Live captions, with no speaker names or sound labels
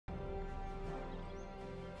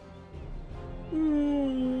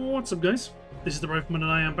What's up, guys? This is the Rifleman,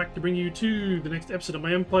 and I am back to bring you to the next episode of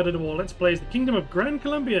my Empire at War Let's Play as the Kingdom of Gran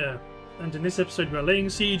Colombia. And in this episode, we're laying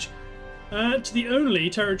siege to the only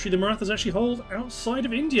territory the Marathas actually hold outside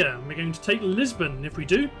of India. We're going to take Lisbon, and if we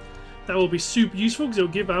do, that will be super useful because it will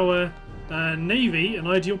give our navy an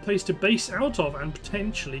ideal place to base out of and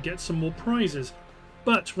potentially get some more prizes.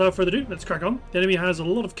 But without further ado, let's crack on. The enemy has a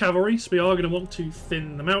lot of cavalry, so we are going to want to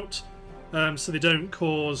thin them out so they don't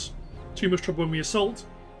cause too much trouble when we assault.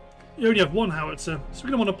 You only have one howitzer, so we're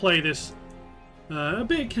going to want to play this a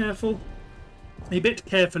bit carefully,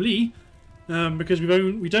 because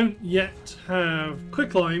we don't yet have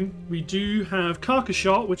quicklime. We do have carcass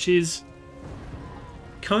shot, which is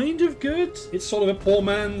kind of good. It's sort of a poor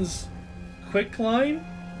man's quicklime.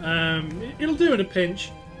 It'll do in a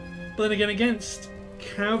pinch, but then again, against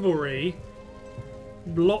cavalry,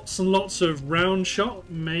 lots and lots of round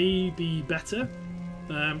shot may be better.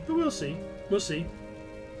 But we'll see. We'll see.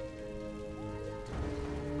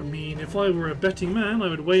 I mean, if I were a betting man, I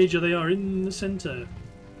would wager they are in the centre.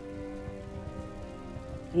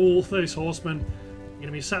 All those horsemen are going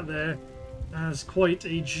to be sat there as quite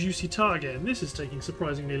a juicy target, and this is taking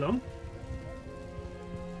surprisingly long.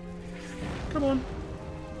 Come on.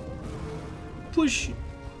 Push.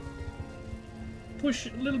 Push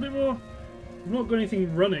a little bit more. I've not got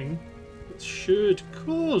anything running that should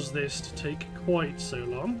cause this to take quite so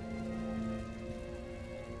long.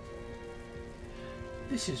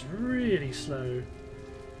 This is really slow.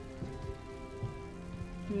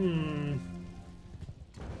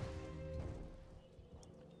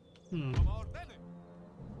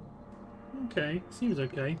 Okay, seems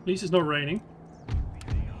okay. At least it's not raining.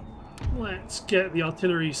 Let's get the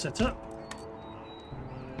artillery set up.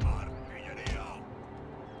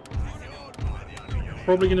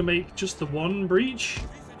 Probably going to make just the one breach.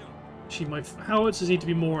 Actually, my howitzers need to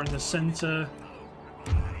be more in the centre.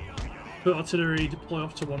 Put artillery, deploy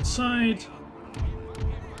off to one side.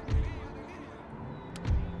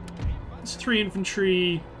 It's 3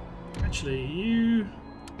 infantry. Actually, you...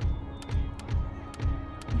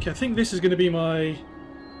 Okay, I think this is going to be my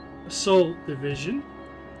assault division.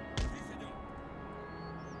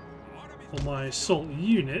 Or my assault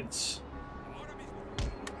units.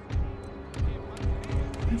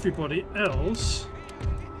 Everybody else,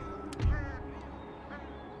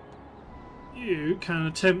 you can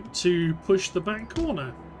attempt to push the back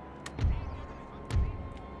corner.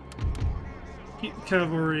 Keep the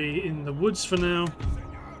cavalry in the woods for now.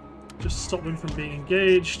 Just stop them from being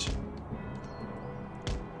engaged.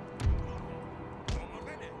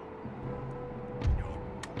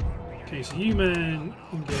 Okay, so you men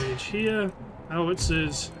engage here.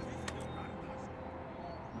 Howitzers.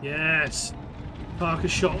 Yes. Parker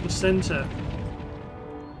shot at the centre.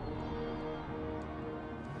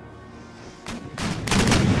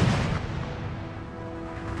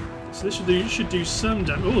 So this should do some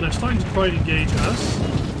damage. Oh, they're starting to try and engage us.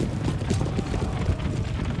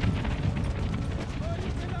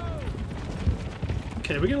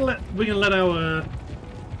 Okay, we're gonna let our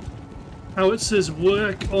howitzers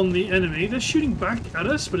work on the enemy. They're shooting back at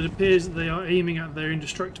us, but it appears that they are aiming at their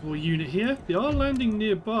indestructible unit here. They are landing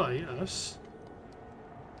nearby us.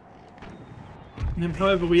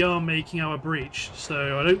 However, we are making our breach,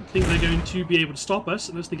 so I don't think they're going to be able to stop us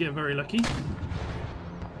unless they get very lucky.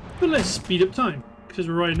 But let's speed up time, because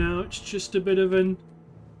right now it's just a bit of an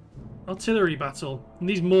artillery battle. And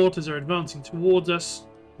these mortars are advancing towards us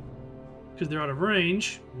because they're out of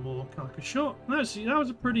range. More carcass shot. That was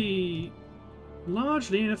a pretty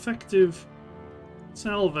largely ineffective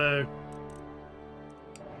salvo.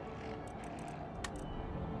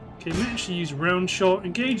 Okay, we actually use round shot.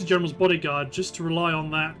 Engage the general's bodyguard just to rely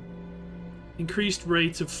on that increased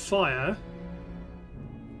rate of fire.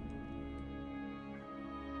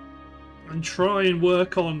 And try and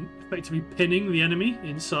work on effectively pinning the enemy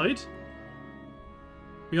inside.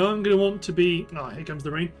 We aren't going to want to be... Oh, here comes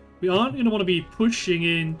the rain. We aren't going to want to be pushing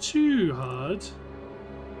in too hard.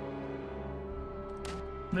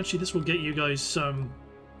 Actually, this will get you guys some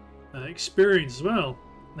experience as well.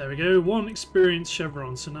 There we go, 1 experience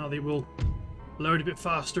chevron, so now they will load a bit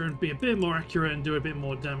faster and be a bit more accurate and do a bit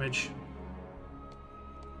more damage.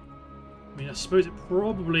 I mean, I suppose it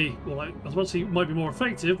probably, well, I was about to say it might be more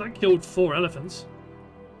effective. That killed 4 elephants.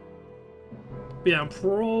 But yeah, I'm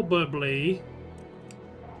probably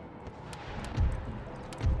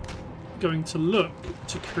going to look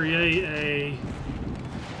to create a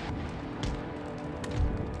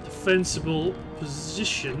defensible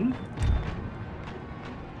position.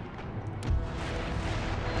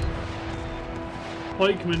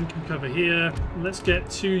 Pikemen can cover here. Let's get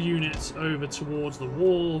 2 units over towards the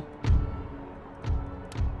wall.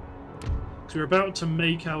 So we're about to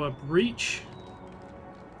make our breach.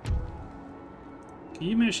 Okay,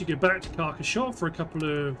 you may actually go back to Carcassonne for a couple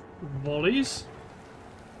of volleys.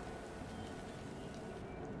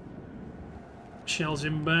 Shells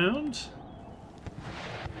inbound.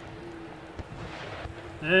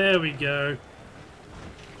 There we go.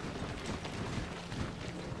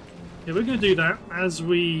 Yeah, we're going to do that as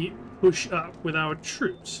we push up with our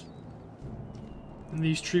troops. And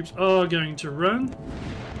these troops are going to run.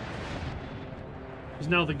 Because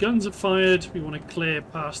now the guns are fired, we want to clear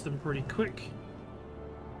past them pretty quick.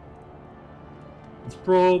 Let's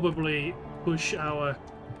probably push our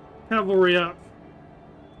cavalry up.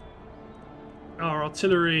 Our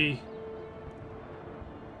artillery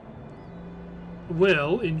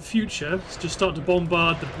will, in future, just start to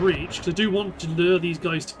bombard the breach, because I do want to lure these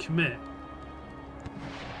guys to commit.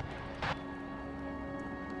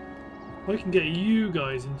 If I can get you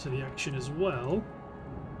guys into the action as well,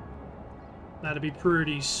 that'd be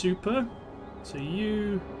pretty super. So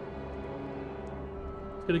you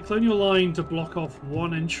get a colonial line to block off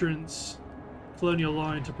one entrance, colonial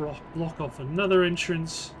line to block off another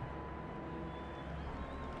entrance.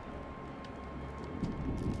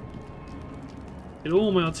 Get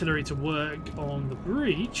all my artillery to work on the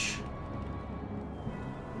breach.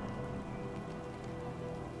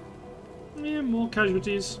 Yeah, more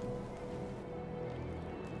casualties.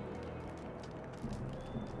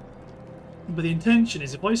 But the intention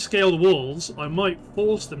is, if I scale the walls, I might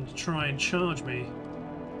force them to try and charge me.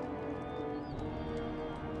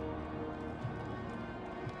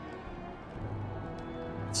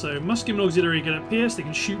 So Muskemen auxiliary get up here, so they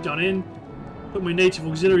can shoot down in. Put my native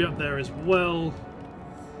auxiliary up there as well.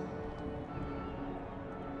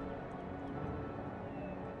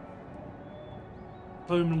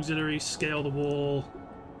 Home auxiliary, scale the wall.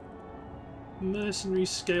 Mercenaries,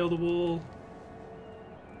 scale the wall.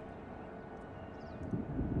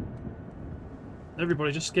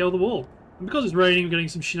 Everybody just scale the wall. And because it's raining, we're getting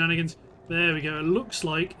some shenanigans. There we go. It looks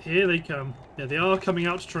like here they come. Yeah, they are coming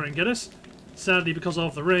out to try and get us. Sadly, because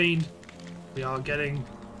of the rain, we are getting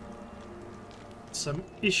some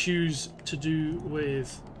issues to do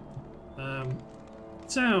with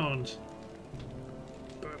sound.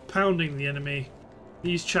 Pounding the enemy.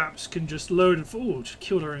 These chaps can just load and... Oh, just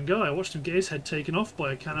killed our own guy. I watched him get his head taken off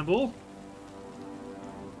by a cannonball.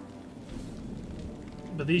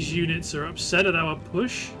 But these units are upset at our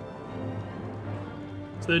push.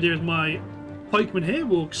 So the idea is my pikemen here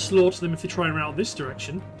will slaughter them if they try and run out this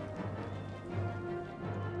direction.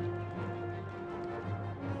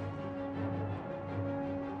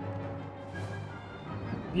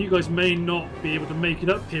 You guys may not be able to make it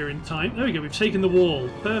up here in time. There we go, we've taken the wall.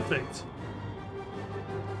 Perfect.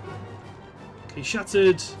 Okay,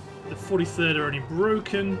 shattered. The 43rd are only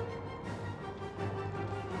broken.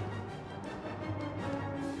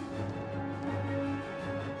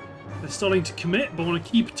 They're starting to commit, but want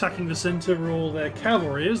to keep attacking the centre where all their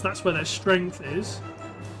cavalry is. That's where their strength is.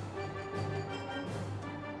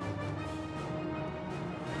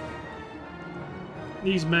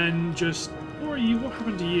 These men just... Who are you? What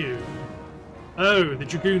happened to you? Oh, the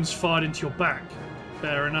dragoons fired into your back.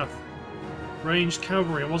 Fair enough. Ranged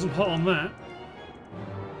cavalry. I wasn't hot on that.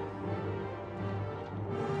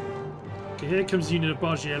 Okay, here comes the unit of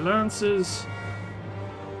Bargier Lancers.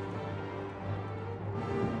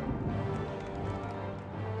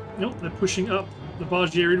 Nope, they're pushing up. The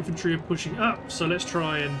Bargier infantry are pushing up, so let's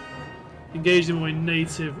try and engage them with my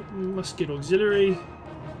native musket auxiliary.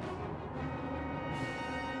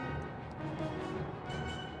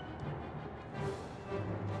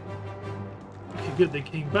 Okay, good, they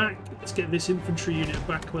came back. Let's get this infantry unit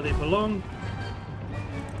back where they belong.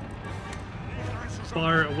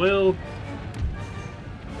 Fire at will.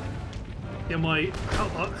 Get my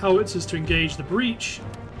howitzers to engage the breach.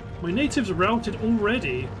 My natives are routed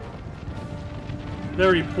already.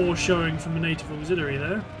 Very poor showing from the native auxiliary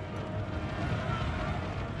there.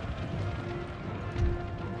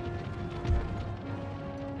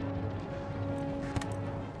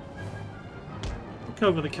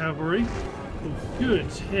 Cover the cavalry. Oh, good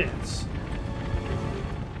hits.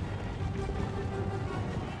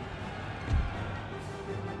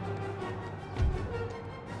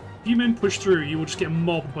 If you men push through, you will just get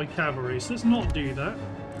mobbed by cavalry, so let's not do that.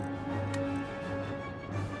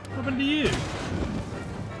 What happened to you?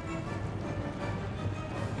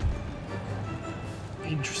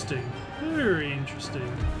 Interesting. Very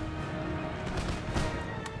interesting.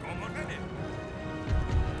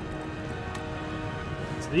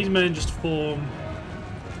 So these men just form.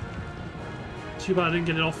 Too bad I didn't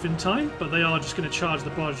get it off in time, but they are just going to charge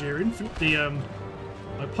the Bargier infantry.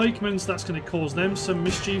 My pikemen, so that's going to cause them some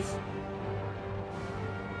mischief.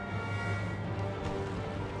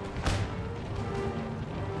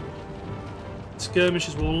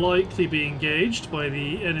 skirmishers will likely be engaged by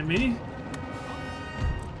the enemy.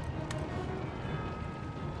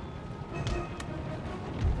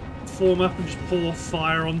 Form up and just pour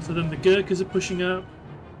fire onto them. The Gurkhas are pushing up.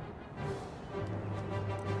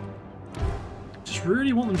 Just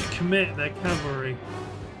really want them to commit their cavalry.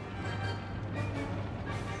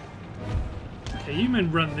 Okay, you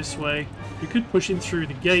men run this way. You could push in through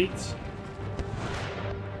the gate.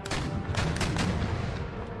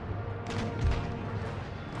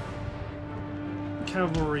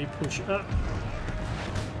 Cavalry push up.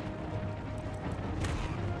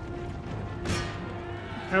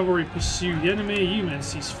 Cavalry pursue the enemy. You men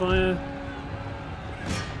cease fire.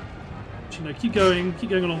 But, you know, keep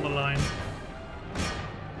going along the line.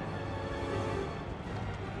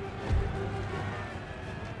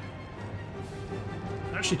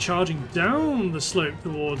 Actually charging down the slope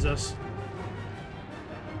towards us.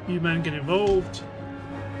 You men get involved.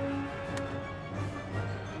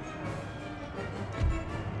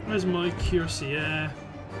 Where's my cuirassier?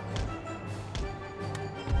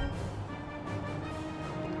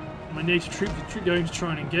 My native troops are going to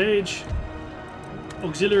try and engage.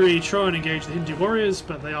 Auxiliary try and engage the Hindu warriors,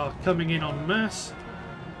 but they are coming in en masse.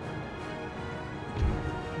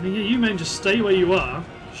 I mean, yeah, you men just stay where you are,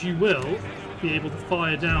 because you will be able to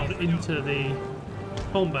fire down into the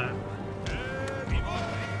combat.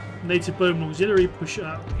 Native bowman auxiliary push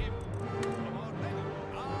up.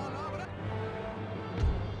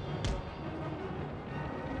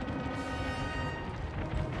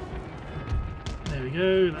 There we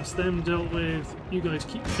go, that's them dealt with. You guys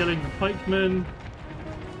keep killing the pikemen.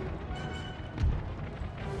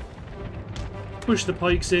 Push the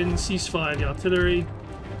pikes in, ceasefire the artillery.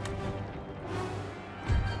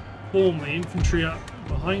 Form the infantry up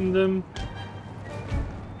behind them.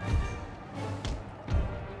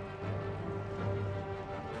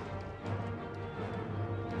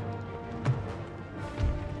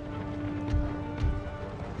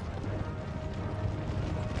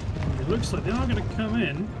 It looks like they are going to come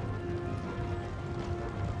in.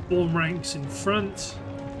 Form ranks in front,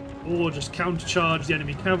 or just countercharge the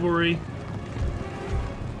enemy cavalry.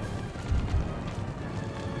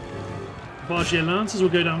 Bargier Lancers will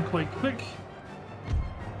go down quite quick.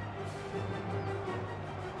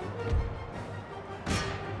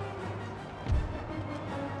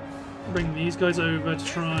 Bring these guys over to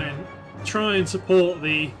try and support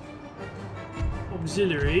the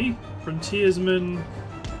auxiliary frontiersmen.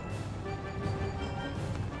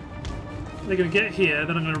 They're going to get here,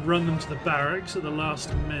 then I'm going to run them to the barracks at the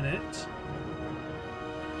last minute.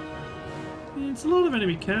 It's a lot of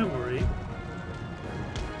enemy cavalry.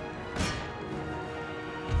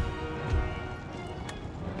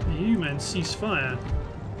 You men cease fire.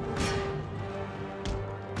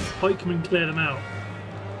 Pikemen clear them out.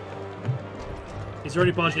 He's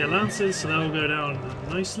already Bargier Lancers, so they'll go down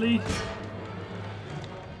nicely.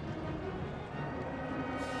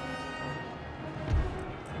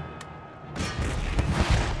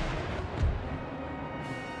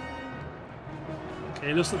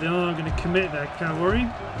 Okay, it looks like they are going to commit their cavalry.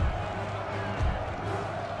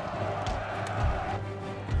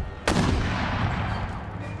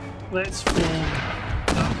 Let's form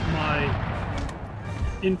up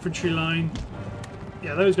my infantry line.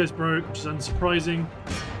 Yeah, those guys broke, which is unsurprising.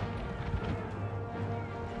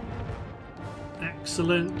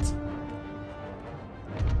 Excellent.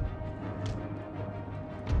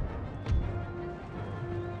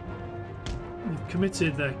 They've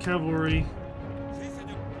committed their cavalry.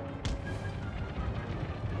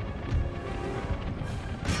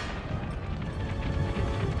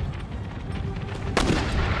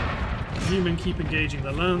 Human keep engaging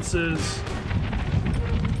the lancers.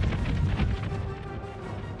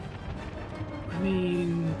 I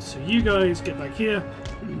mean, so you guys get back here.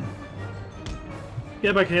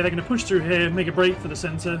 Get back here, they're going to push through here, make a break for the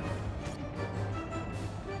centre.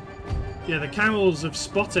 Yeah, the camels have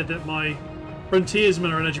spotted that my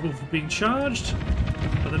frontiersmen are eligible for being charged,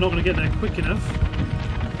 but they're not going to get there quick enough.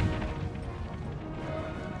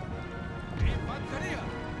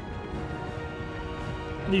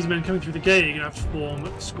 These men coming through the gate are going to have to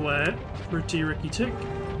form square. Pretty ricky tick.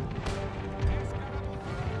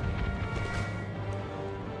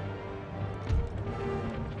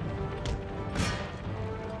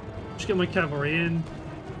 Just get my cavalry in.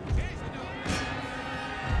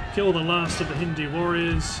 Kill the last of the Hindu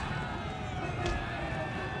warriors.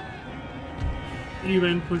 You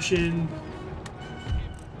men push in.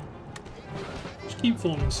 Just keep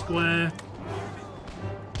forming square.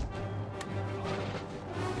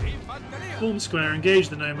 Form square, engage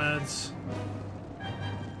the nomads.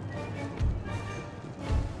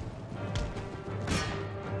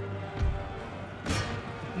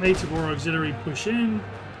 Native War Auxiliary push in.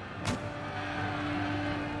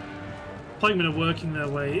 Pikemen are working their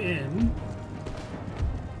way in.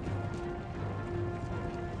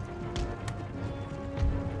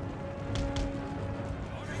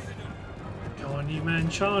 Go on, you men,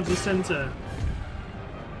 charge the centre.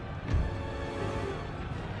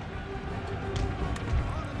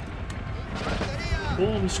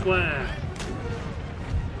 Form square.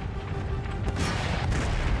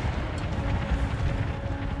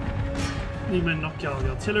 You men knock out the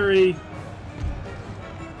artillery.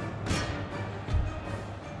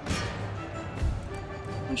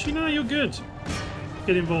 Actually, no, you're good.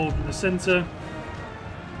 Get involved in the centre.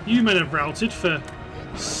 You men have routed for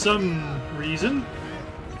some reason.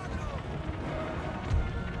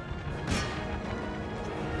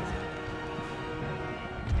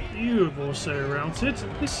 You have also routed.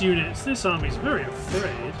 This army's very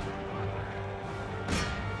afraid.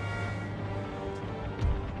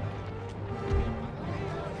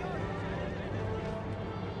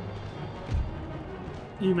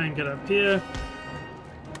 You men get up here.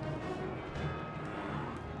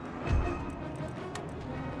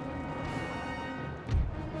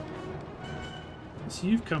 So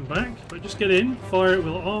you've come back, but just get in, fire at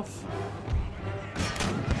will off.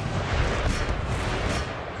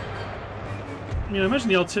 I mean, I imagine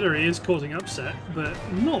the artillery is causing upset, but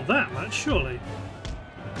not that much, surely.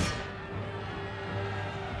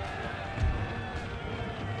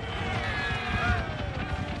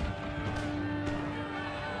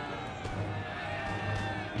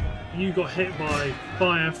 You got hit by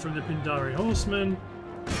fire from the Pindari horsemen.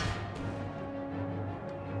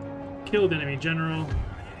 Killed enemy general.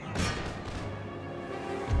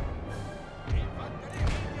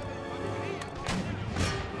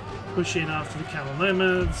 Push in after the camel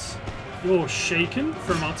nomads. You're shaken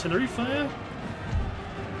from artillery fire.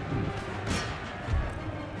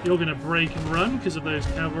 You're going to break and run because of those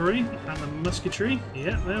cavalry and the musketry.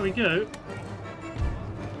 Yeah, there we go.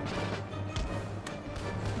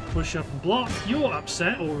 Push up and block. You're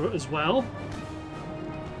upset as well.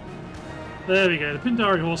 There we go. The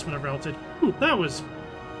Pindari horsemen have routed. Ooh, that was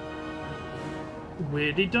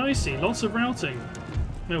weirdly dicey. Lots of routing.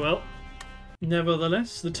 Oh well.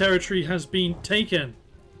 Nevertheless, the territory has been taken.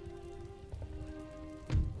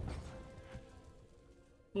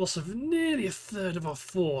 Loss of nearly a third of our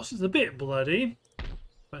force. It's a bit bloody.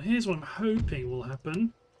 But here's what I'm hoping will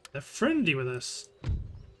happen. They're friendly with us.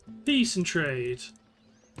 Peace and trade.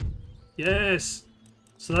 Yes.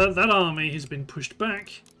 So that army has been pushed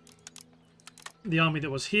back. The army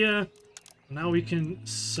that was here. Now we can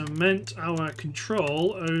cement our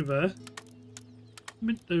control over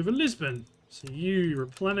Lisbon. So you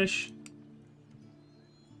replenish.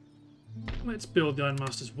 Let's build the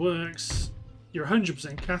Ironmaster's Works. You're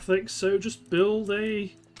 100% Catholic, so just build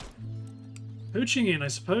a poaching inn, I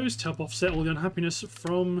suppose, to help offset all the unhappiness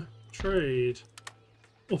from trade.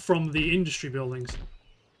 Or from the industry buildings.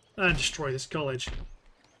 And destroy this college.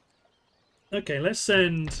 Okay, let's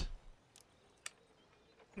send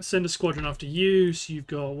a squadron after you. So you've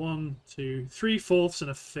got 1, 2, 3 fourths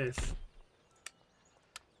and a fifth.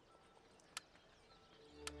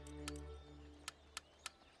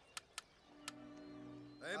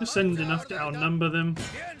 Just send enough to outnumber them.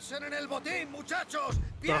 So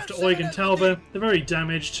after Eugen Tauber, they're very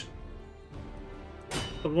damaged.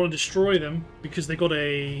 But we want to destroy them because they got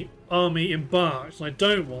a army embarked, and I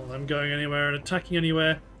don't want them going anywhere and attacking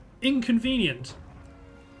anywhere inconvenient.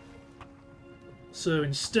 So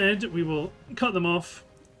instead, we will cut them off.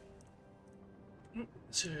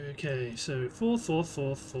 So, okay, so 4th, 4th,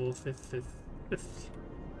 4th, 4th, 5th, 5th, 5th.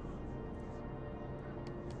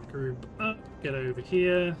 Group up, get over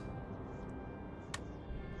here.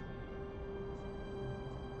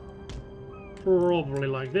 Probably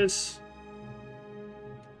like this.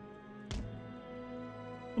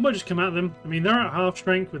 I might just come at them. I mean, they're at half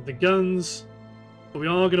strength with the guns, but we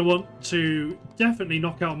are going to want to definitely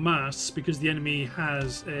knock out masts because the enemy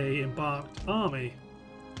has a embarked army.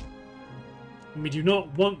 And we do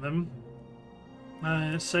not want them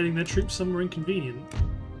sailing their troops somewhere inconvenient.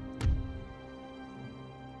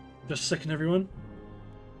 Just a second, everyone.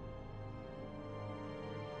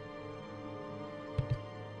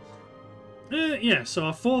 Yeah, so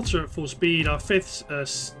our fourths are at full speed, our fifths are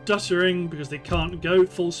stuttering because they can't go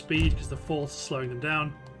full speed because the fourths are slowing them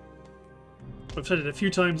down. I've said it a few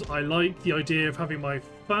times, I like the idea of having my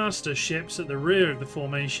faster ships at the rear of the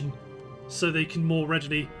formation so they can more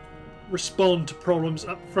readily respond to problems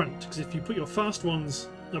up front. Because if you put your fast ones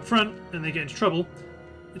up front and they get into trouble,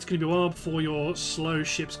 it's going to be a while before your slow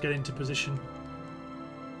ships get into position.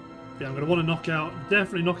 Yeah, I'm going to want to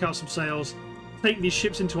definitely knock out some sails take these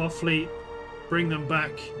ships into our fleet, bring them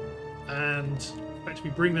back, and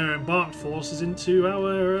effectively bring their embarked forces into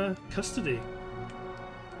our custody.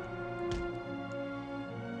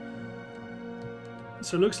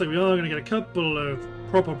 So it looks like we are going to get a couple of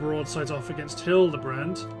proper broadsides off against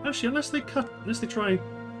Hildebrand. Actually, unless they try and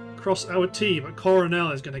cross our T, but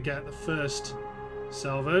Coronel is going to get the first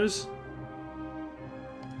salvos.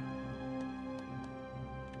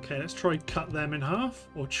 Okay, let's try and cut them in half,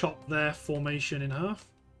 or chop their formation in half.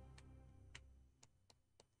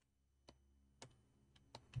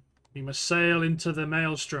 We must sail into the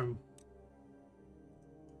maelstrom.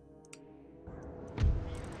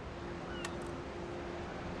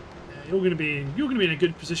 You're going to be in a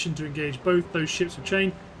good position to engage both those ships with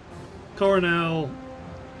chain. Coronel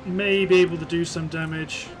may be able to do some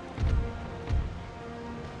damage.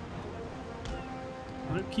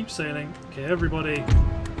 Right, keep sailing. Okay, everybody.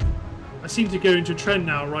 I seem to go into a trend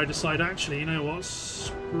now where I decide, actually, you know what?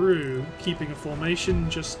 Screw keeping a formation.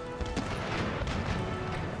 Just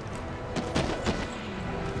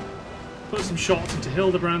put some shots into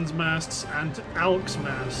Hildebrand's masts and Alk's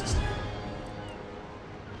masts.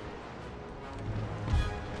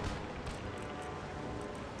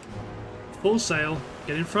 Full sail,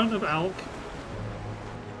 get in front of Alk.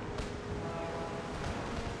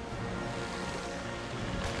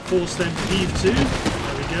 Force them to heave to.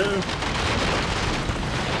 There we go.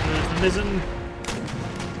 There's the mizzen.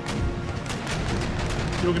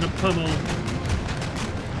 You're going to pummel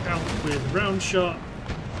Alk with round shot.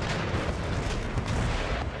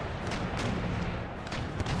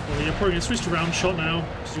 Well, you're probably going to switch to round shot now,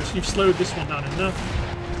 because you've slowed this one down enough.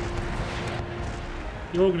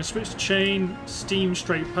 You're all going to switch to chain, steam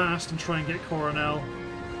straight past, and try and get Coronel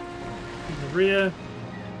in the rear.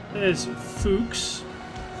 There's Fuchs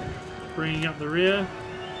bringing up the rear.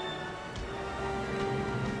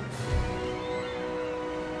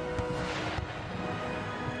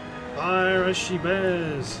 Fire as she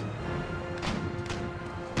bears.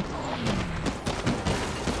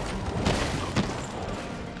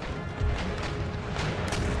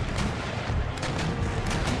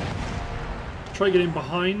 Try getting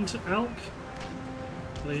behind Alk.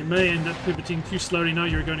 Well, you may end up pivoting too slowly now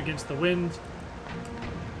you're going against the wind.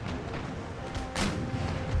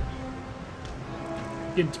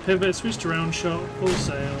 Begin to pivot, switch to round shot, full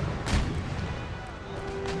sail.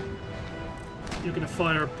 You're going to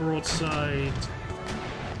fire a broadside.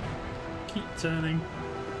 Keep turning.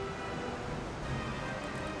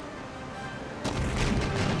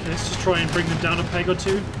 Okay, let's just try and bring them down a peg or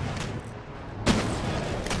two.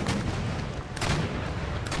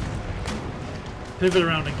 Pivot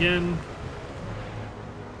around again.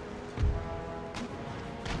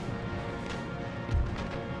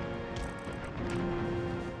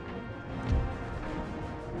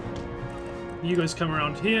 You guys come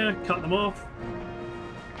around here, cut them off.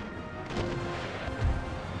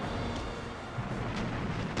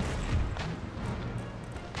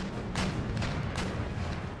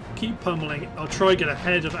 Keep pummeling. I'll try to get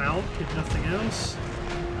ahead of Alk if nothing else.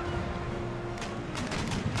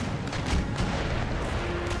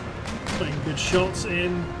 Putting good shots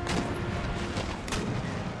in.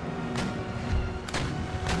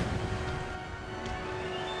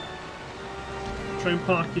 Try and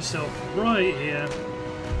park yourself right here.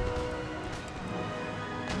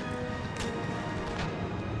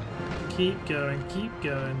 Keep going, keep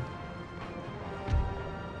going.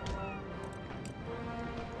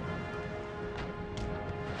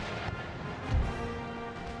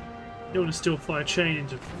 You want to still fire chain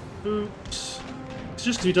into Fuchs. It's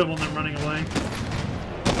just you don't want them running away.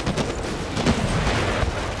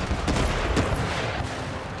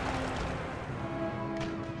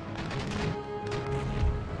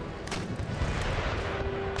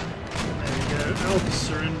 There we go. Alk has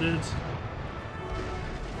surrendered.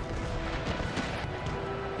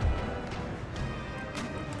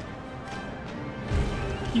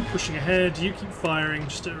 Keep pushing ahead. You keep firing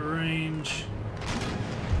just at range.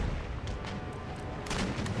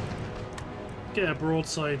 Get a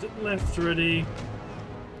broadside left ready.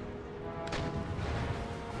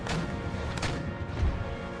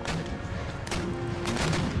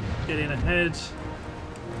 Get in ahead.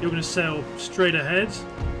 You're going to sail straight ahead.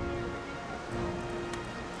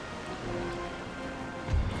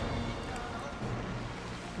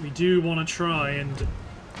 We do want to try and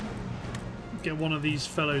get one of these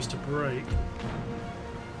fellows to break.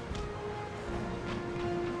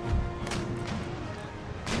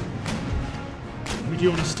 We do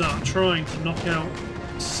want to start trying to knock out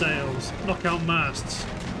sails, knock out masts.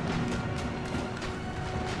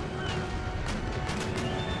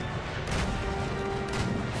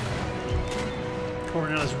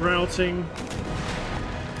 Morale is routing.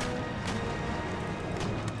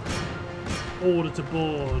 Order to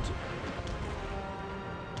board.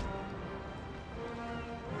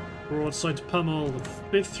 Broadside to pummel the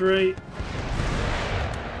 5th rate.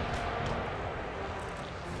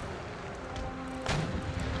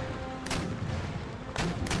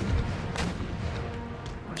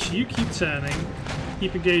 Actually, you keep turning.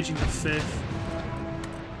 Keep engaging the 5th.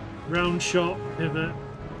 Round shot, pivot.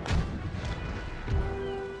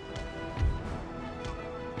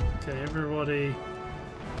 Okay, everybody.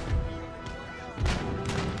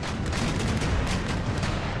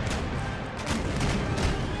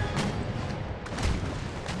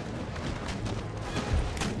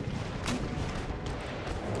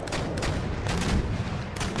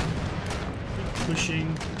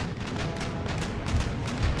 Pushing.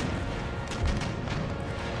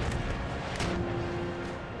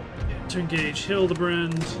 To engage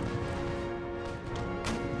Hildebrand.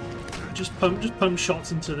 Just pump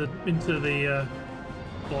shots into the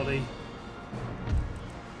body.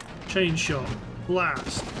 Chain shot.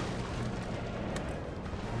 Blast.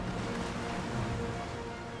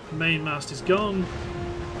 Main mast is gone.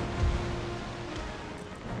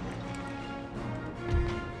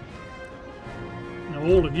 Now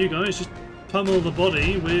all of you guys just pummel the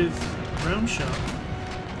body with round shot.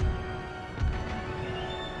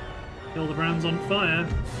 Hildebrand's on fire.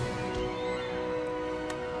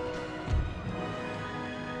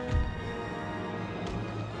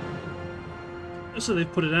 So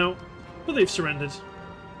they've put it out, but they've surrendered.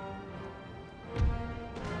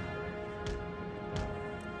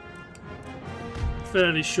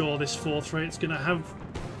 Fairly sure this 4th rate's going to have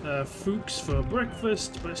Fuchs for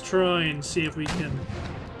breakfast. But let's try and see if we can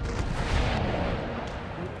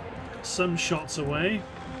get some shots away.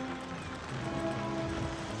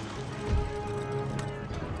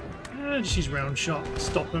 Just use round shot,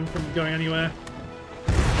 stop them from going anywhere.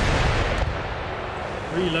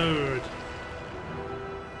 Reload.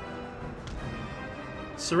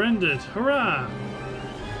 Surrendered. Hurrah!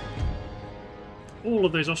 All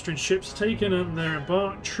of those Austrian ships taken and they're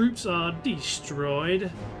embarked. Troops are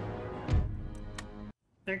destroyed.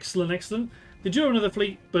 Excellent, excellent. They do have another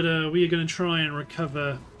fleet, but we are going to try and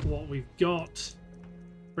recover what we've got.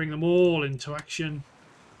 Bring them all into action.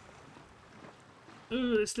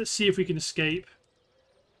 Let's see if we can escape.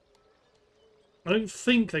 I don't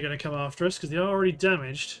think they're going to come after us because they are already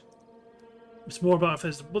damaged. It's more about if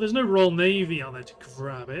there's... Well, there's no Royal Navy out there to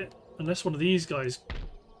grab it. Unless one of these guys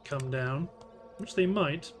come down. Which they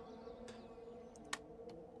might.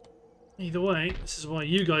 Either way, this is why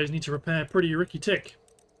you guys need to repair pretty Ricky Tick.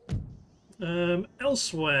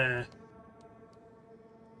 Elsewhere.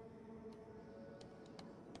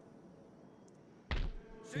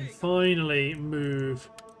 And finally move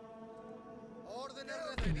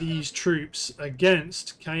these troops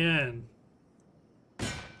against Cayenne.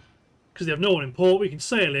 Because they have no one in port, we can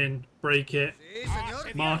sail in, break it,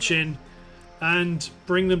 march in, and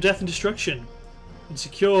bring them death and destruction. And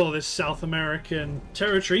secure this South American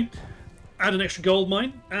territory, add an extra gold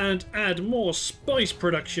mine, and add more spice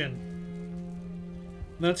production.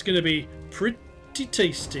 And that's going to be pretty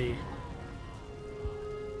tasty.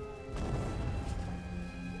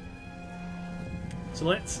 So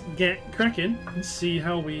let's get cracking and see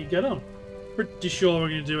how we get on. Pretty sure we're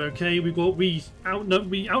going to do okay. We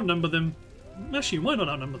outnumber them. Actually, we might not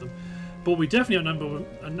outnumber them, but we definitely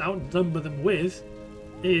outnumber them with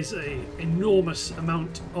is a enormous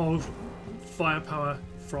amount of firepower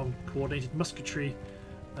from coordinated musketry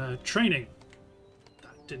training.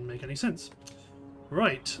 That didn't make any sense.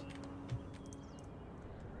 Right.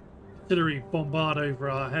 Artillery bombard over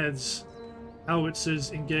our heads.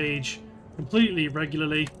 Howitzers engage completely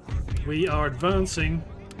regularly. We are advancing.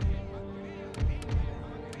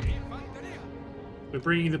 We're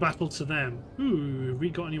bringing the battle to them. Ooh, have we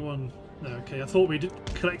got anyone? No, okay, I thought we'd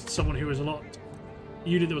collect someone who was a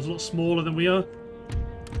unit that was a lot smaller than we are.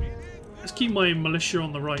 Let's keep my militia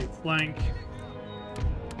on the right flank.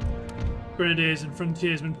 Grenadiers and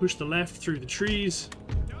frontiersmen push the left through the trees.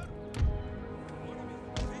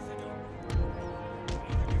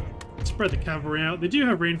 Spread the cavalry out. They do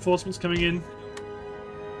have reinforcements coming in.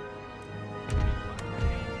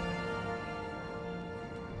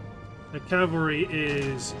 The cavalry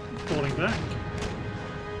is falling back.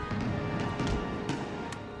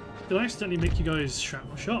 Did I accidentally make you guys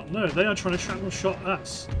shrapnel shot? No, they are trying to shrapnel shot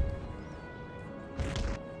us.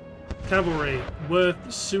 Cavalry,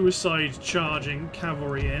 worth suicide charging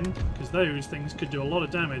cavalry in, because those things could do a lot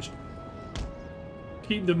of damage.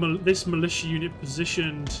 Keep this militia unit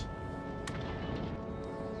positioned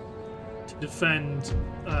to defend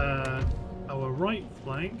our right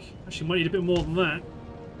flank. Actually, might need a bit more than that.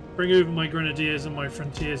 Bring over my grenadiers and my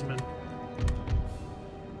frontiersmen.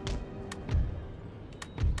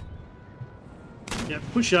 Yeah,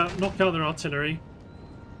 push up, knock out their artillery.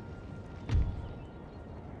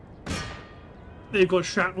 They've got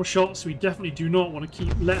shrapnel shots, so we definitely do not want to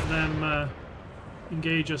let them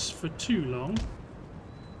engage us for too long.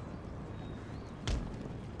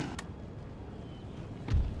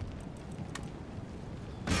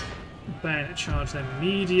 Bayonet charge them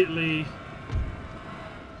immediately.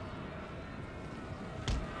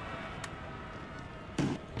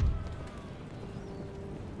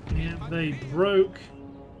 Yeah, they broke.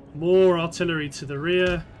 More artillery to the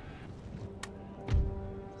rear.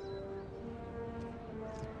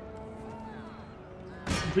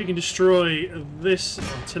 If we can destroy this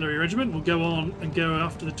artillery regiment, we'll go on and go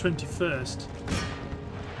after the 21st.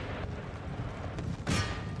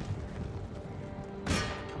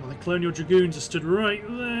 Come on, the Colonial Dragoons are stood right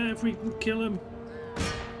there. If we can kill them.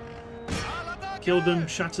 Kill them,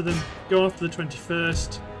 shatter them, go after the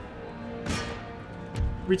 21st.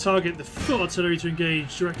 Retarget the foot artillery to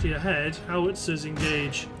engage directly ahead. Howitzers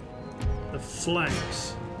engage the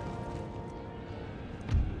flanks.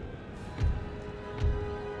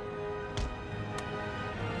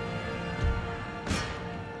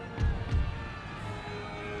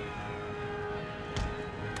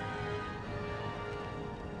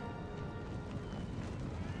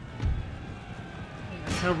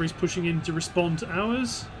 Cavalry's pushing in to respond to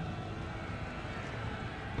ours.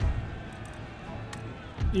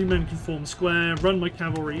 You men can form square, run my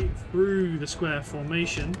cavalry through the square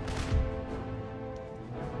formation.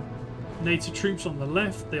 Native troops on the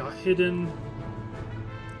left, they are hidden.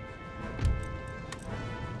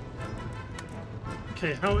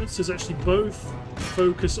 Okay, howitzers actually both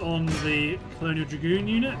focus on the Colonial Dragoon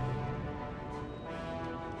unit.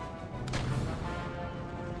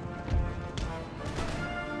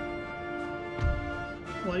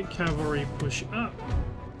 Light cavalry push up.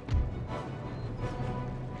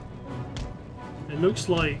 It looks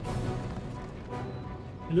like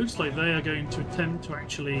they are going to attempt to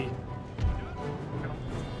actually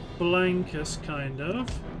flank us, kind of.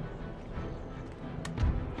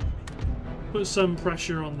 Put some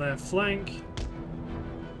pressure on their flank.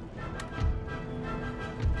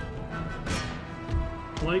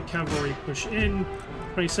 Light cavalry push in.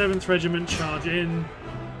 27th Regiment charge in.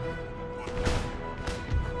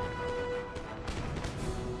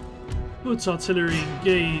 Foot artillery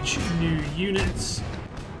engage new units.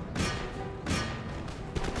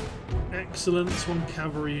 Excellent. One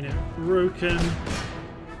cavalry unit broken.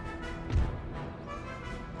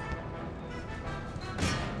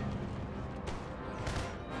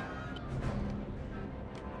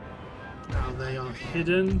 Now they are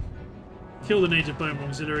hidden. Kill the native bowman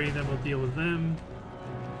auxiliary, then we'll deal with them.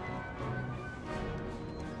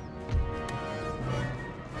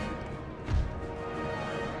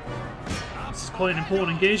 This is quite an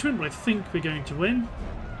important engagement, but I think we're going to win.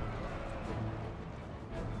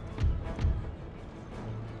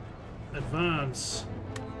 Advance.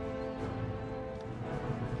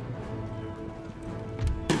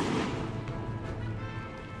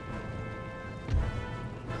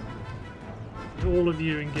 All of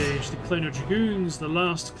you engage the Colonial Dragoons, the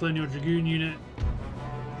last Colonial Dragoon unit.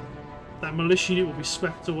 That militia unit will be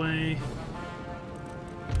swept away.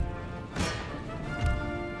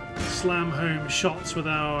 Slam home shots with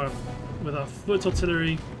our foot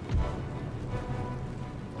artillery.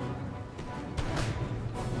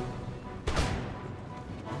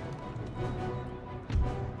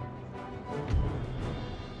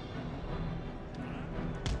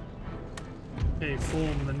 Okay,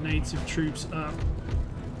 form the native troops up.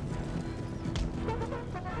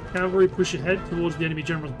 Cavalry push ahead towards the enemy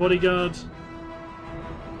general's bodyguard.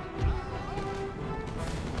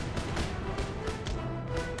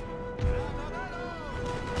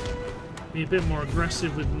 Be a bit more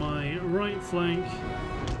aggressive with my right flank.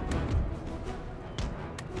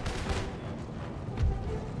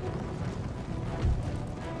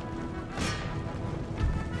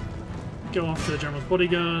 Go after the general's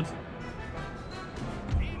bodyguard.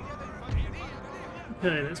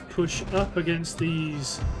 Okay, let's push up against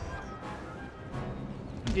these,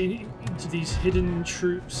 into these hidden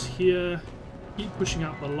troops here. Keep pushing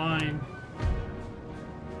up the line.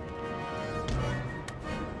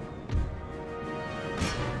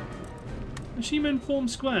 Machine men form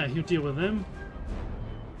square, he'll deal with them.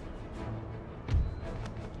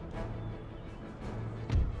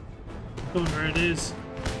 Come on, there it is.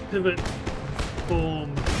 Pivot,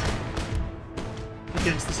 form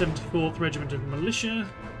against the 74th Regiment of Militia.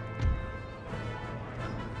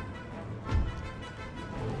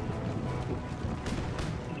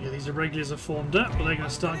 These irregulars are formed up, but they're going to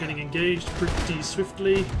start getting engaged pretty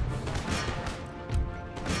swiftly.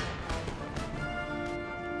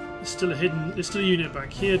 There's still a unit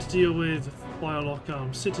back here to deal with by our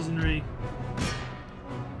lock-armed citizenry.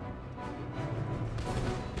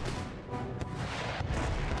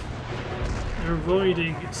 They're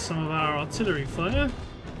avoiding some of our artillery fire.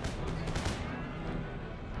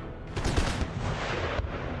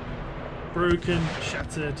 Broken,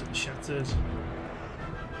 shattered, shattered.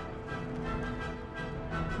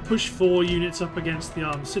 Push 4 units up against the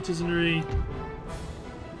armed citizenry.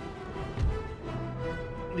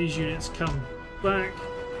 These units come back.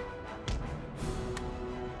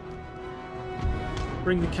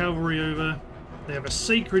 Bring the cavalry over. They have a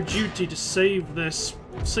sacred duty to save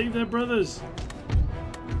their brothers.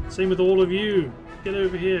 Same with all of you. Get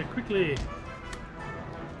over here quickly.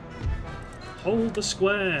 Hold the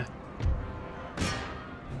square.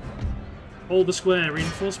 Hold the square.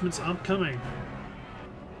 Reinforcements are coming.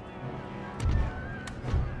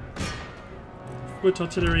 Foot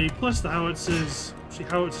artillery plus the howitzers. Actually,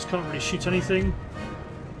 howitzers can't really shoot anything.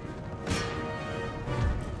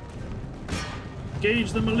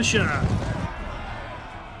 Engage the militia.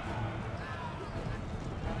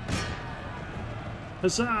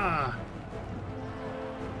 Huzzah!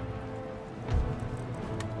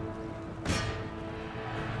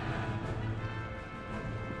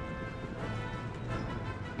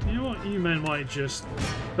 You know what? You men might just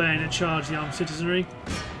bayonet charge the armed citizenry.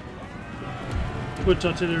 Put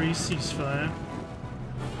artillery, ceasefire.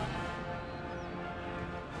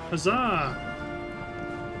 Huzzah!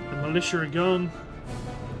 The militia are gone.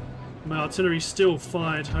 My artillery still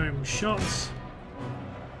fired home shots.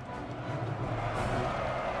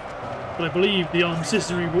 But I believe the armed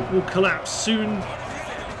citizenry will collapse soon.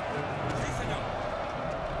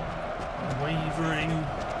 Wavering.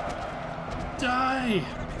 Die!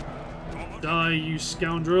 Die, you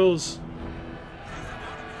scoundrels!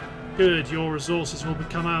 Good, your resources will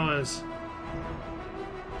become ours.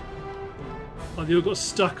 Oh, they all got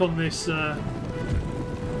stuck on this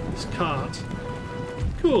this cart.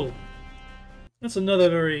 Cool. That's another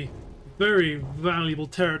very, very valuable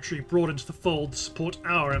territory brought into the fold to support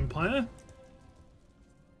our empire.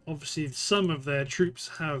 Obviously, some of their troops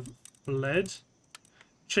have fled.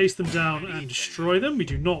 Chase them down and destroy them. We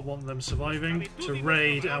do not want them surviving to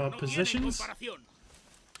raid our possessions.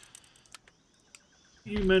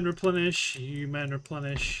 You men replenish. You men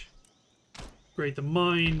replenish. Upgrade the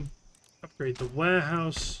mine. Upgrade the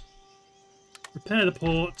warehouse. Repair the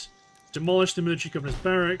port. Demolish the military governor's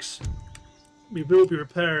barracks. We will be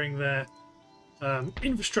repairing their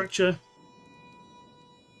infrastructure.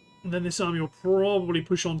 And then this army will probably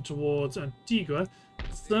push on towards Antigua.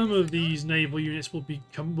 Some of these naval units will be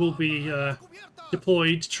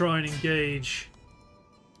deployed to try and engage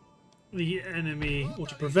the enemy, or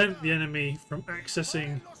to prevent the enemy from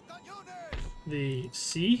accessing the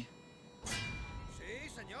sea.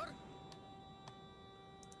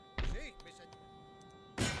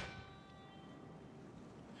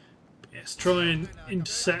 Yes, try and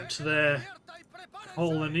intercept their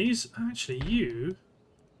colonies. Actually, you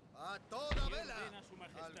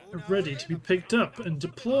are ready to be picked up and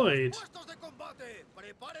deployed.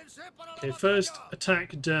 Okay, first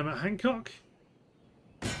attack Dermot Hancock.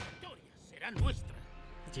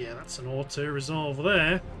 Yeah, that's an auto-resolve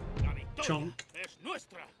there. Chonk.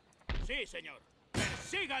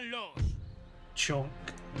 Chonk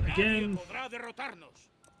again.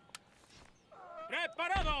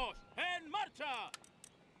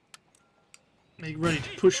 Make ready to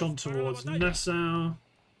push on towards Nassau.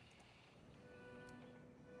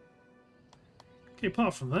 Okay,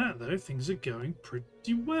 apart from that, though, things are going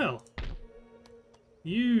pretty well.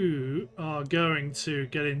 You are going to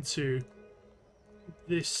get into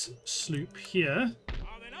this sloop here.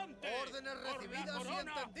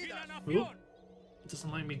 Ooh, it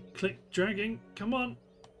doesn't like me dragging. Come on.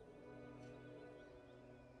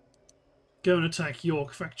 Go and attack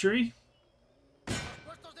York Factory.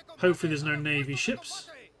 Hopefully there's no Navy ships.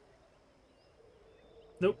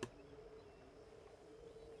 Nope.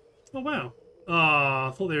 Oh wow. Ah,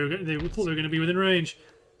 I thought they were going to be within range.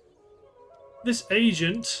 This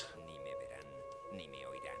agent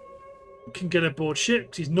can get aboard ship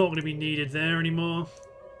because he's not going to be needed there anymore.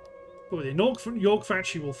 But the York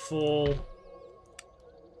Factory will fall.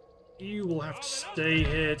 You will have to stay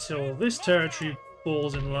here till this territory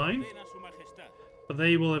falls in line. But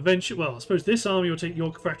they will eventually... Well, I suppose this army will take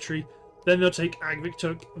York Factory, then they'll take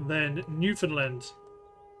Agviktuk, then Newfoundland.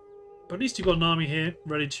 But at least you've got an army here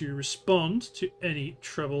ready to respond to any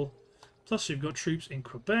trouble. Plus, you've got troops in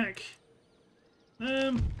Quebec.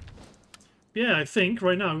 Yeah, I think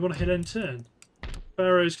right now we want to hit end turn.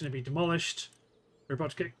 Barrow's going to be demolished. We're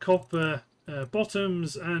about to get copper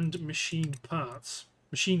bottoms and machine parts.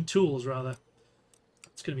 Machine tools, rather.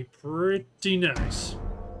 It's going to be pretty nice.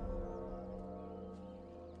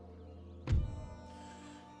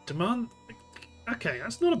 Demand... Okay,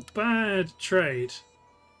 that's not a bad trade.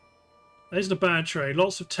 That isn't a bad trade.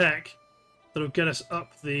 Lots of tech that'll get us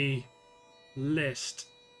up the list.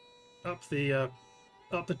 Up the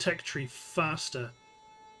tech tree faster.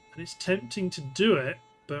 And it's tempting to do it,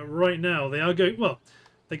 but right now they are going... Well,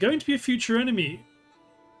 they're going to be a future enemy.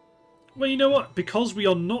 Well, you know what? Because we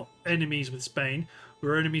are not enemies with Spain,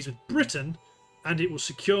 we're enemies with Britain, and it will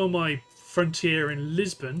secure my frontier in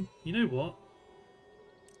Lisbon. You know what?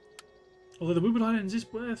 Although the Woodward Islands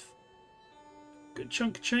is worth a good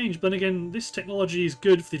chunk of change. But then again, this technology is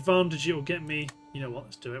good for the advantage it will get me. You know what?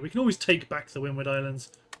 Let's do it. We can always take back the Windward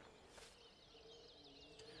Islands.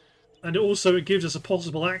 And also it gives us a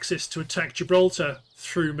possible access to attack Gibraltar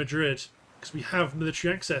through Madrid. Because we have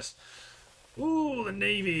military access. Ooh, the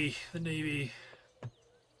Navy. The Navy.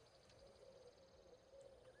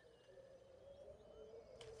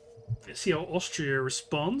 Let's see how Austria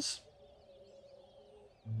responds.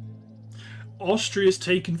 Austria's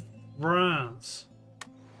taken France.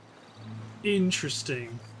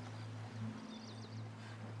 Interesting.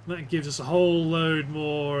 That gives us a whole load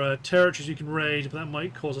more territories we can raid, but that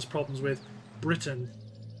might cause us problems with Britain.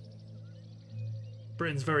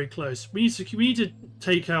 Britain's very close. We need to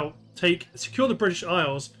secure the British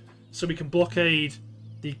Isles so we can blockade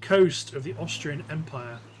the coast of the Austrian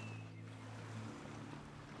Empire.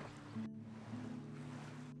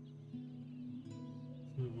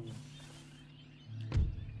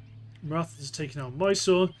 Marathas has taken out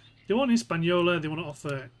Mysore. They want Hispaniola. They want to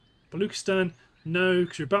offer Baluchistan. No,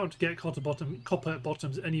 because you're about to get copper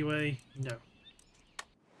bottoms anyway. No.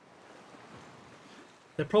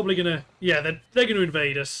 They're probably gonna... Yeah, they're gonna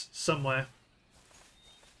invade us somewhere.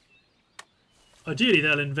 Ideally,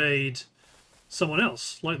 they'll invade someone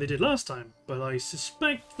else, like they did last time. But I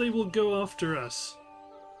suspect they will go after us.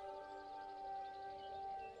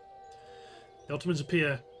 The Ottomans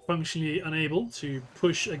appear functionally unable to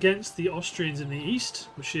push against the Austrians in the east,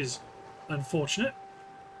 which is unfortunate.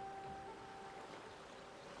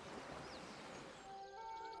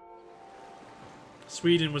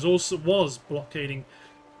 Sweden was blockading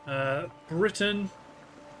Britain.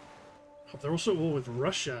 Oh, they're also at war with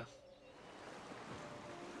Russia.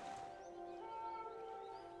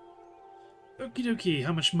 Okie dokie,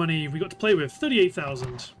 how much money have we got to play with?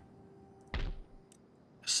 38,000.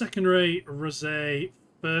 Second rate Rosé,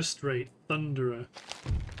 first rate Thunderer.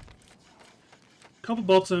 Copper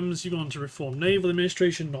bottoms, you go on to reform naval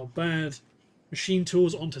administration, not bad. Machine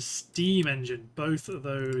tools onto steam engine, both of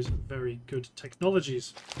those very good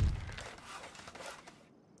technologies.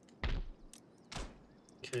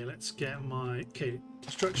 Okay, let's get my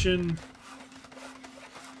construction.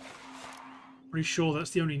 Pretty sure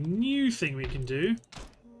that's the only new thing we can do.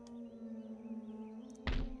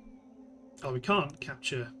 Oh, we can't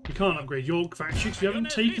upgrade York factory because we haven't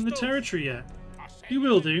taken the territory yet. We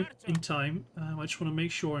will do in time. I just want to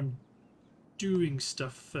make sure I'm doing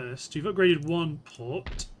stuff first. We've upgraded one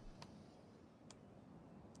port.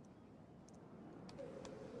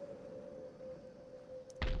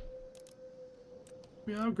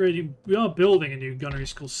 We are building a new gunnery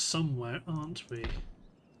school somewhere, aren't we?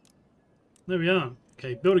 There we are.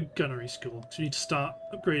 Okay, build a gunnery school. So we need to start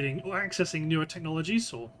upgrading or accessing newer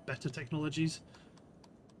technologies or better technologies.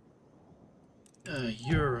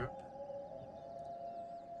 Europe.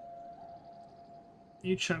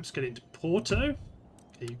 You chaps get into Porto.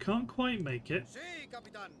 Okay, you can't quite make it.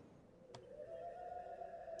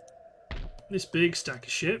 This big stack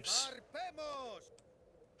of ships.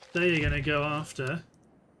 They're going to go after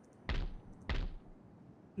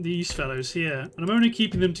these fellows here. And I'm only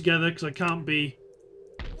keeping them together because I can't be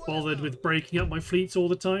bothered with breaking up my fleets all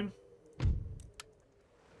the time.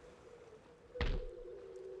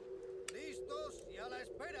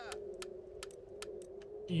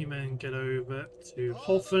 You men get over to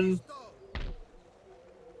Hoffen.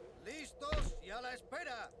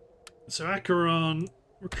 So Acheron,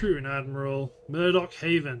 recruit an admiral, Murdoch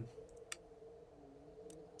Haven.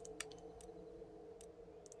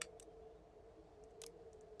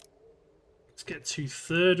 Let's get 2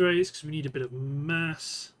 third rates because we need a bit of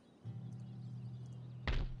mass.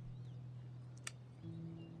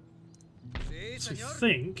 So I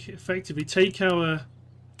think effectively take our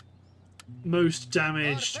most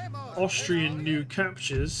damaged Austrian new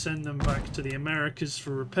captures, send them back to the Americas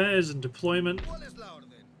for repairs and deployment.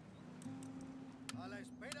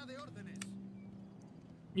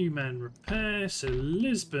 New man repair, so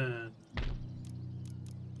Lisbon.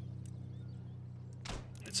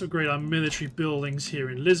 Let's upgrade our military buildings here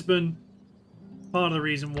in Lisbon. Part of the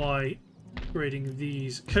reason why upgrading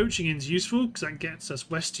these coaching inns is useful, because that gets us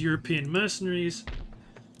West European mercenaries.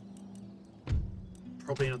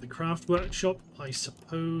 Probably another craft workshop, I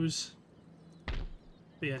suppose.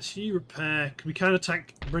 But yes, you repair. We can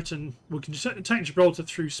attack Britain. We can just attack Gibraltar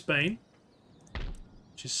through Spain,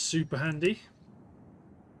 which is super handy.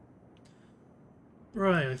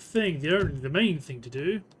 Right, I think the main thing to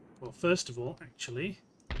do, well, first of all, actually,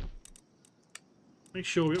 make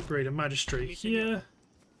sure we upgrade a magistrate here.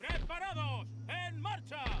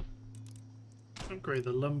 Upgrade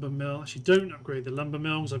the lumber mill. Actually, don't upgrade the lumber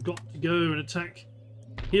mill because I've got to go and attack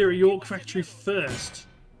here at York Factory first.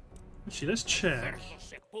 Actually, let's check.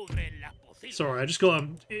 Sorry, I just got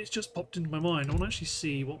it's just popped into my mind. I want to actually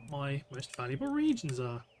see what my most valuable regions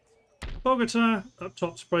are. Bogota up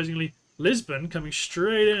top, surprisingly. Lisbon coming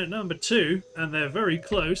straight in at number 2, and they're very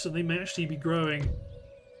close, and they may actually be growing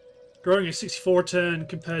a 64 turn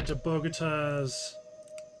compared to Bogota's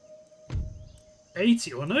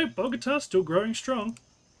 80. Well, no, Bogota's still growing strong.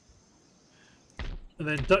 And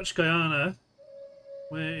then Dutch Guyana.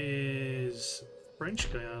 Where is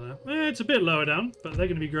French Guyana? It's a bit lower down, but they're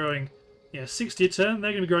going to be growing, yeah, 60 a turn.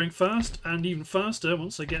 They're going to be growing fast, and even faster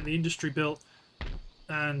once they get the industry built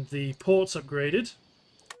and the ports upgraded.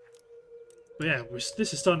 But yeah,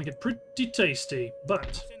 this is starting to get pretty tasty.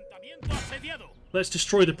 But let's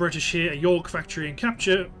destroy the British here at York Factory and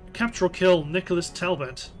capture or kill Nicholas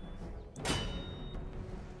Talbot.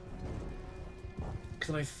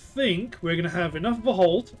 Because I think we're going to have enough of a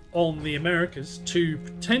hold on the Americas to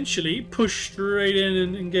potentially push straight in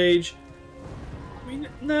and engage. I mean,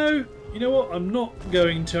 no, you know what? I'm not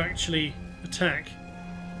going to actually attack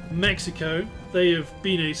Mexico. They have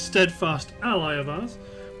been a steadfast ally of ours.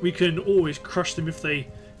 We can always crush them if they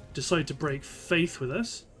decide to break faith with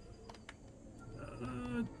us.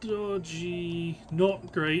 Dodgy.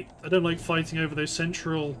 Not great. I don't like fighting over those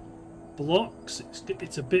central blocks.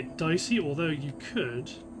 It's a bit dicey, although you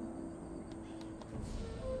could.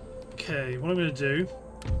 Okay, what I'm going to do...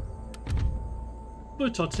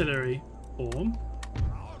 Put artillery. Form.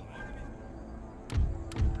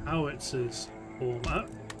 Howitzers. Form up.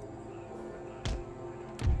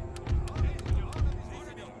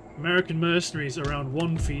 American mercenaries around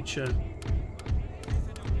one feature.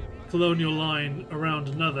 Colonial line around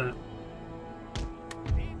another.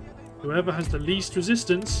 Whoever has the least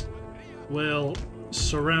resistance will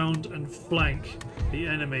surround and flank the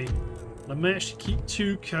enemy. I may actually keep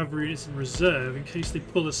 2 cavalry units in reserve in case they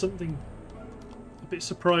pull us something a bit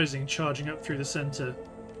surprising charging up through the centre.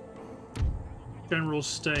 Generals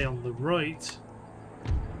stay on the right.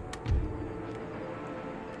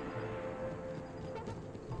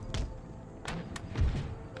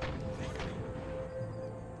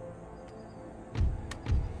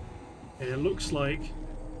 It looks like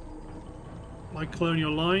my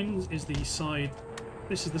colonial line is the side.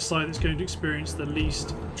 This is the side that's going to experience the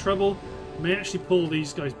least trouble. I may actually pull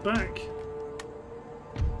these guys back.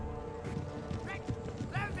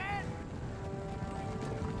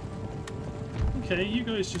 Okay, you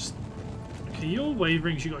guys just... Okay, you're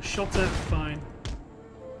wavering because you got shot at. Fine.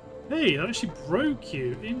 Hey, that actually broke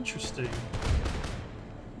you. Interesting.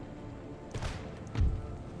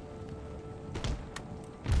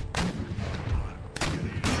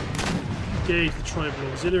 Engage the tribal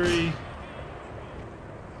auxiliary.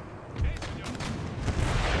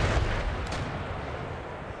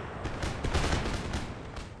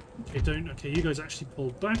 Okay, okay, you guys actually pull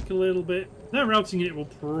back a little bit. That routing unit will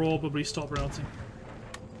probably stop routing.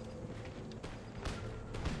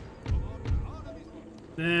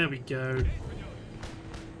 There we go.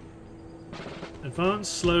 Advance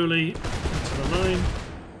slowly into the line.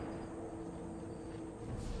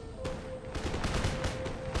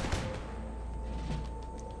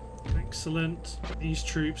 Excellent. These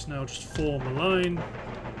troops now just form a line.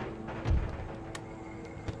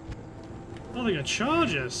 Oh, they're going to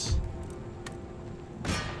charge us.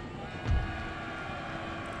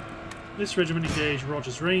 This regiment engaged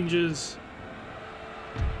Rogers Rangers.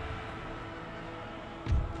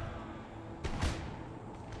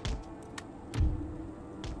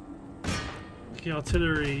 The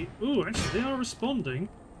artillery. Ooh, actually, they are responding.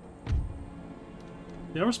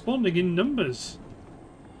 They are responding in numbers.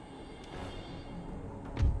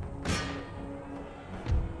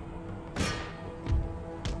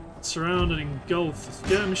 Surround and engulf the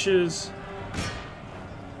skirmishers.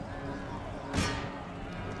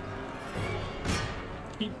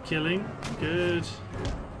 Keep killing. Good.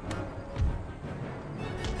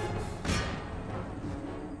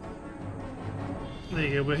 There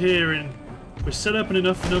you go, we're here and we're set up in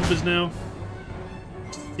enough numbers now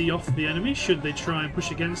to see off the enemy should they try and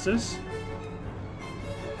push against us.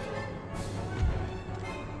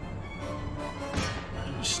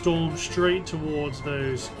 And storm straight towards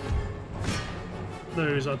those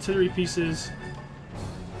artillery pieces.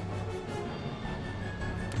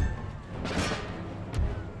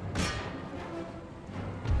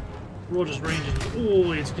 Roger's Rangers is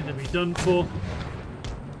always going to be done for.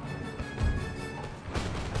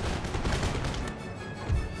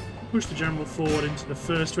 Push the general forward into the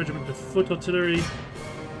 1st Regiment of Foot Artillery.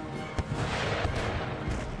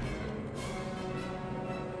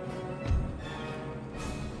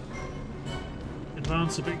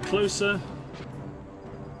 Advance a bit closer.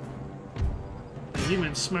 You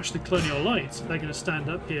men smash the Colonial Light. They're going to stand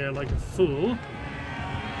up here like a fool.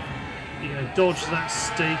 You're going to dodge that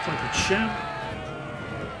stake like a champ.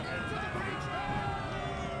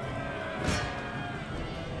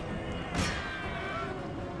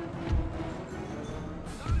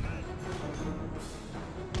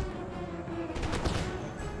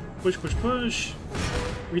 Push, push, push.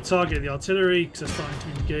 Retarget the artillery because they're starting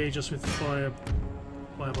to engage us with fire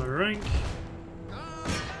by rank.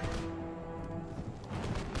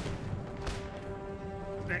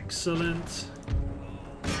 Excellent.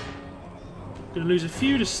 Going to lose a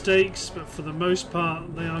few to stakes, but for the most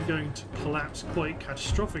part they are going to collapse quite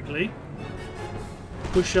catastrophically.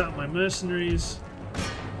 Push out my mercenaries.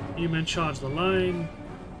 You men charge the line.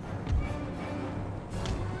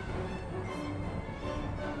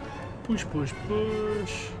 Push, push,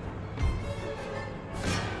 push.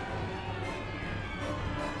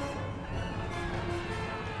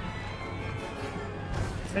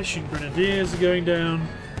 Hessian Grenadiers are going down.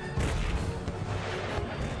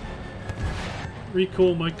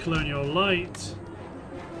 Recall my Colonial Light.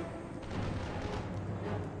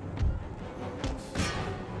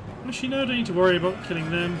 Actually, no, don't need to worry about killing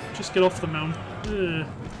them. Just get off the mount.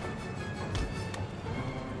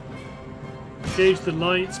 Engage the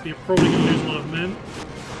lights, but you're probably going to lose a lot of men.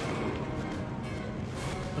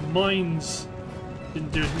 The mines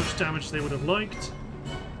didn't do as much damage as they would have liked.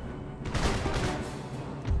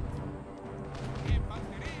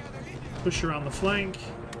 Push around the flank.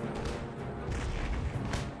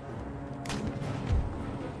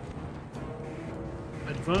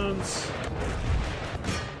 Advance.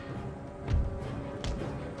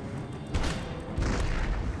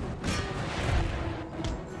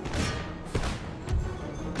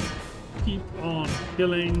 Keep on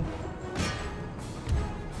killing.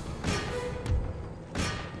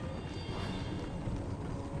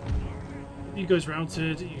 You guys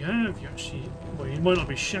routed. You actually. Well, you might not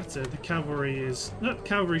be shattered. The cavalry is. No, the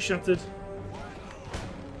cavalry shattered.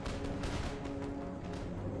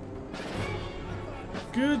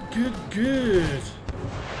 Good, good, good.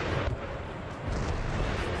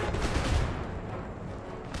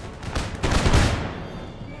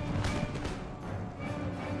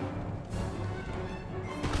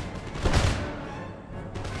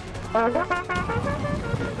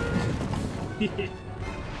 Okay,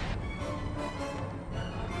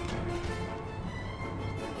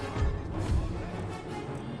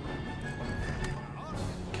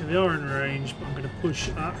 they are in range, but I'm going to push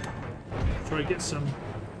up. Try to get some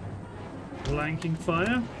flanking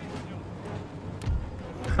fire.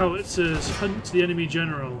 Howitzers hunt the enemy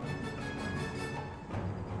general.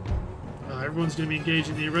 Everyone's going to be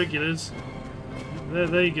engaging the irregulars. There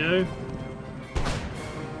they go.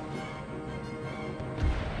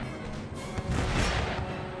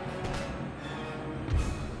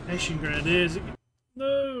 Hessian Grenadiers.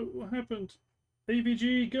 No, what happened?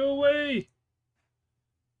 AVG, go away!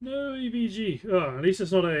 No AVG. Oh, at least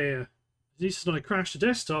it's not a. At least it's not a crash to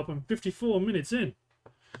desktop. I'm 54 minutes in.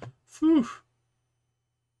 Phew.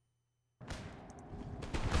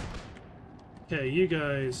 Okay, you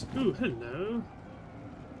guys. Ooh, hello.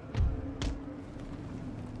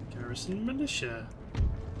 Garrison militia.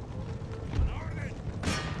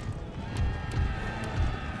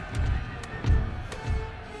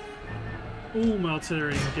 All my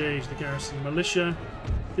artillery engage the garrison militia.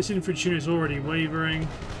 This infantry is already wavering.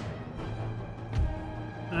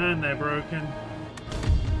 And they're broken.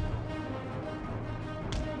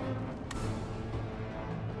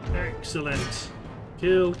 Excellent.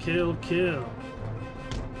 Kill, kill, kill.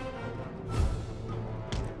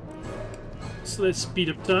 So let's speed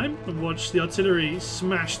up time and watch the artillery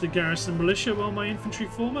smash the garrison militia while my infantry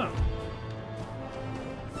form up.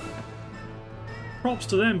 Props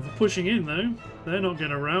to them for pushing in, though. They're not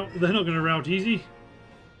going to rout. They're not going to rout easy.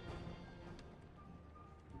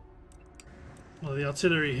 Well, the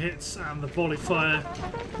artillery hits and the volley fire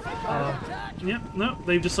are Yep, no,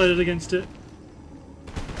 they've decided against it.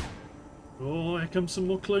 Oh, here comes some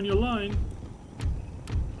more colonial line.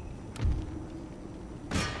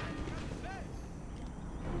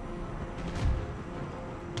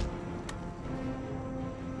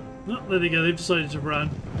 Oh, there they go, they've decided to run.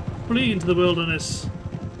 Flee into the wilderness.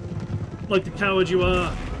 Like the coward you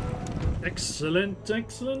are. Excellent,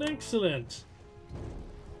 excellent, excellent.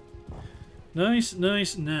 Nice,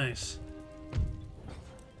 nice, nice.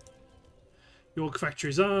 York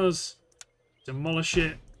factory's ours. Demolish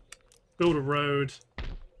it. Build a road.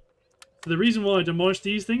 So the reason why I demolish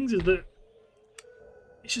these things is that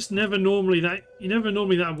it's just never normally that you're never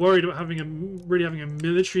normally that worried about having a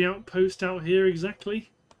military outpost out here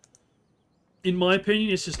exactly. In my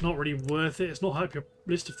opinion, it's just not really worth it. It's not high up your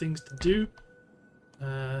list of things to do.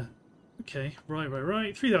 Okay,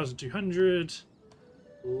 right. 3,200.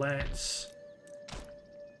 Let's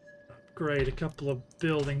upgrade a couple of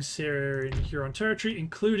buildings here in Huron territory,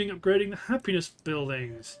 including upgrading the happiness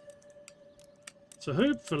buildings. So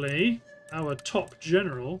hopefully our top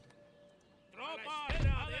general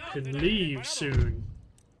can leave soon.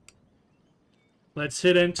 Let's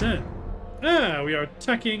hit enter. Ah, we are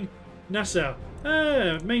attacking Nassau.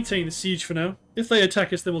 Maintain the siege for now. If they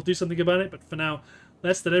attack us, then we'll do something about it. But for now,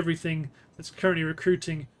 let's let everything that's currently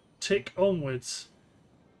recruiting tick onwards.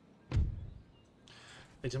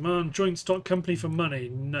 They demand joint stock company for money.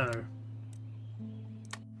 No.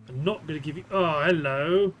 I'm not going to give you... Oh,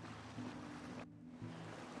 hello.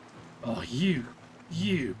 Oh, you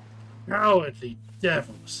cowardly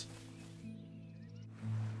devils.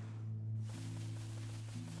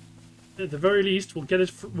 At the very least, we'll get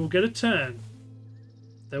a turn.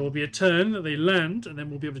 There will be a turn that they land, and then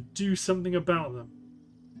we'll be able to do something about them.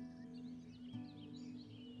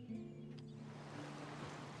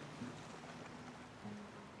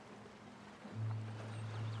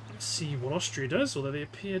 Let's see what Austria does, although they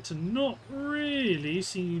appear to not really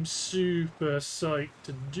seem super psyched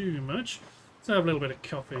to do much. Let's have a little bit of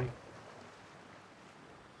coffee.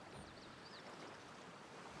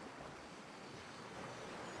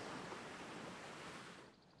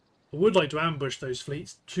 I would like to ambush those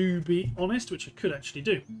fleets, to be honest, which I could actually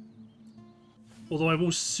do. Although I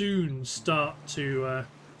will soon start to...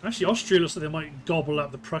 Actually, Austria looks like they might gobble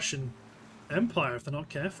up the Prussian Empire if they're not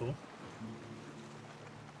careful.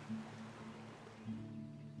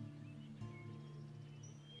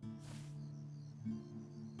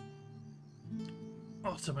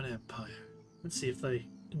 Ottoman Empire. Let's see if they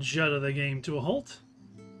judder their game to a halt.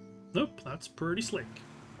 Nope, that's pretty slick.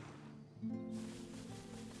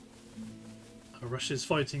 Russia's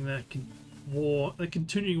fighting their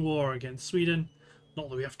continuing war against Sweden. Not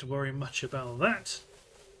that we have to worry much about that.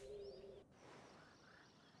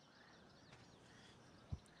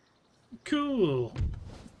 Cool.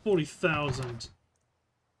 40,000.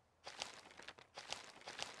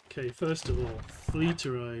 Okay, first of all, fleet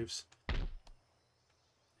arrives.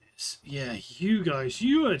 Yeah, you guys,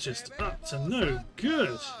 you are just up to no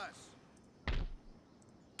good.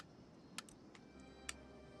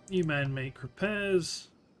 You men make repairs.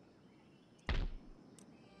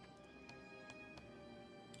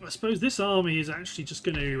 I suppose this army is actually just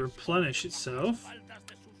going to replenish itself.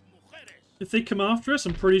 If they come after us,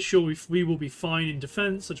 I'm pretty sure we will be fine in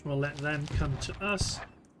defense. I just want to let them come to us.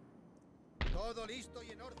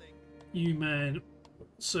 You men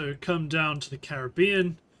also come down to the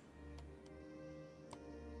Caribbean.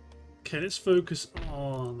 Okay, let's focus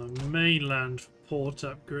on the mainland for port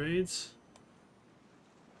upgrades.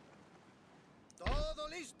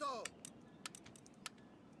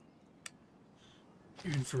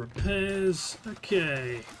 In for repairs.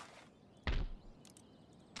 Okay.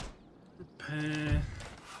 Repair.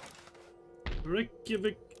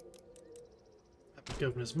 Reykjavik. At the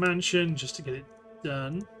governor's mansion just to get it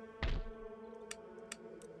done.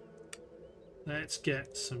 Let's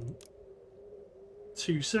get some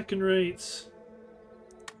 2 second rates.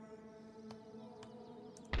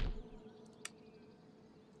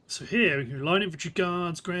 So here we can line infantry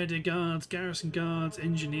guards, grenadier guards, garrison guards,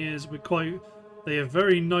 engineers. They are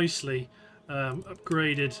very nicely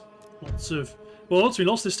upgraded. Lots of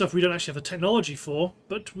this stuff we don't actually have the technology for,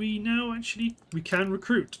 but we can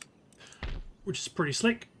recruit, which is pretty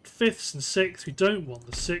slick. 5th and 6th, we don't want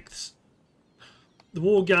the 6th. The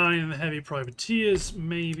war galleon and the heavy privateers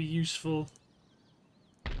may be useful.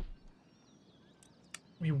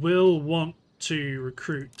 We will want to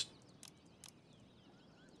recruit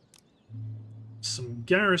some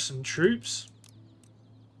garrison troops.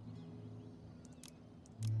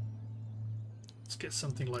 Let's get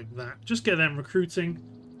something like that. Just get them recruiting.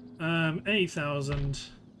 8,000.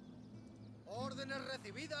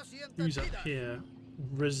 Who's up here?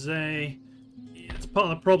 Rosé. It's part of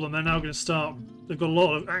the problem. They're now going to start. They've got a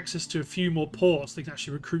lot of access to a few more ports they can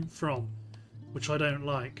actually recruit from, which I don't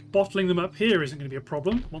like. Bottling them up here isn't going to be a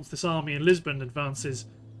problem once this army in Lisbon advances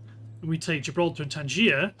and we take Gibraltar and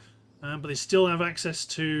Tangier, but they still have access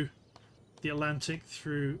to the Atlantic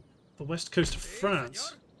through the west coast of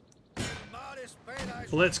France.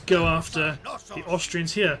 Well, let's go after the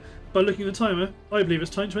Austrians here. By looking at the timer, I believe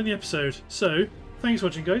it's time to end the episode. So, thanks for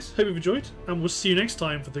watching, guys. Hope you've enjoyed, and we'll see you next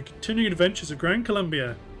time for the continuing adventures of Gran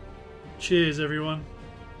Colombia. Cheers, everyone.